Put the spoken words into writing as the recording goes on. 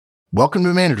Welcome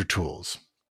to Manager Tools.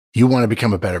 You want to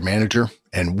become a better manager,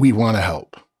 and we want to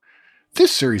help.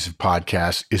 This series of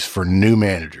podcasts is for new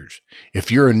managers.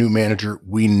 If you're a new manager,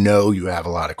 we know you have a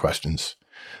lot of questions.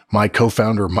 My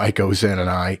co-founder, Mike Ozen, and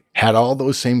I had all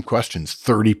those same questions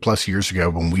 30 plus years ago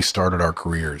when we started our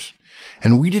careers.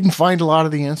 And we didn't find a lot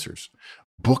of the answers.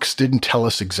 Books didn't tell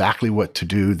us exactly what to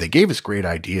do. They gave us great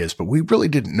ideas, but we really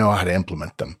didn't know how to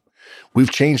implement them.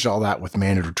 We've changed all that with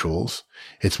Manager Tools.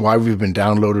 It's why we've been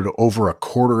downloaded over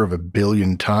 250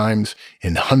 million times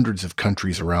in hundreds of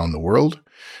countries around the world,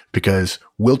 because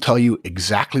we'll tell you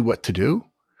exactly what to do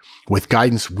with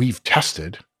guidance we've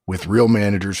tested with real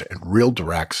managers and real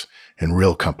directs and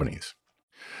real companies.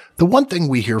 The one thing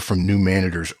we hear from new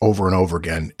managers over and over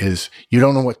again is you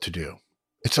don't know what to do.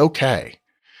 It's okay.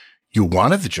 You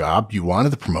wanted the job, you wanted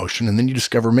the promotion, and then you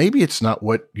discover maybe it's not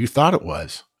what you thought it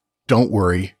was. Don't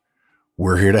worry.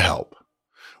 We're here to help.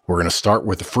 We're going to start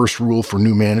with the first rule for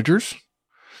new managers,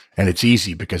 and it's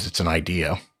easy because it's an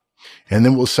idea. And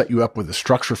then we'll set you up with a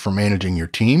structure for managing your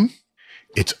team.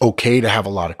 It's okay to have a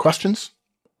lot of questions.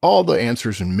 All the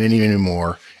answers and many, many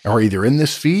more are either in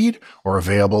this feed or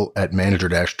available at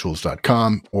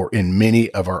manager-tools.com or in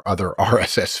many of our other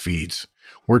RSS feeds.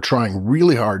 We're trying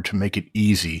really hard to make it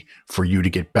easy for you to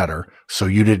get better so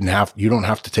you don't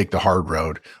have to take the hard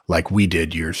road like we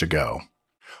did years ago.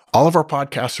 All of our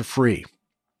podcasts are free.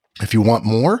 If you want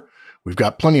more, we've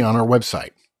got plenty on our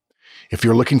website. If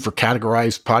you're looking for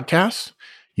categorized podcasts,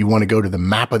 you want to go to the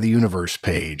Map of the Universe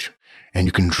page, and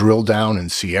you can drill down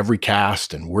and see every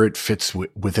cast and where it fits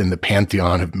within the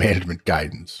pantheon of management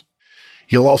guidance.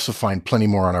 You'll also find plenty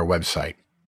more on our website.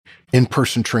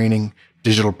 In-person training,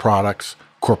 digital products,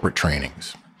 corporate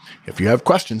trainings. If you have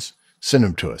questions, send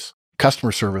them to us.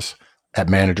 Customer service at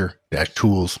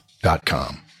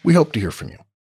manager-tools.com. We hope to hear from you.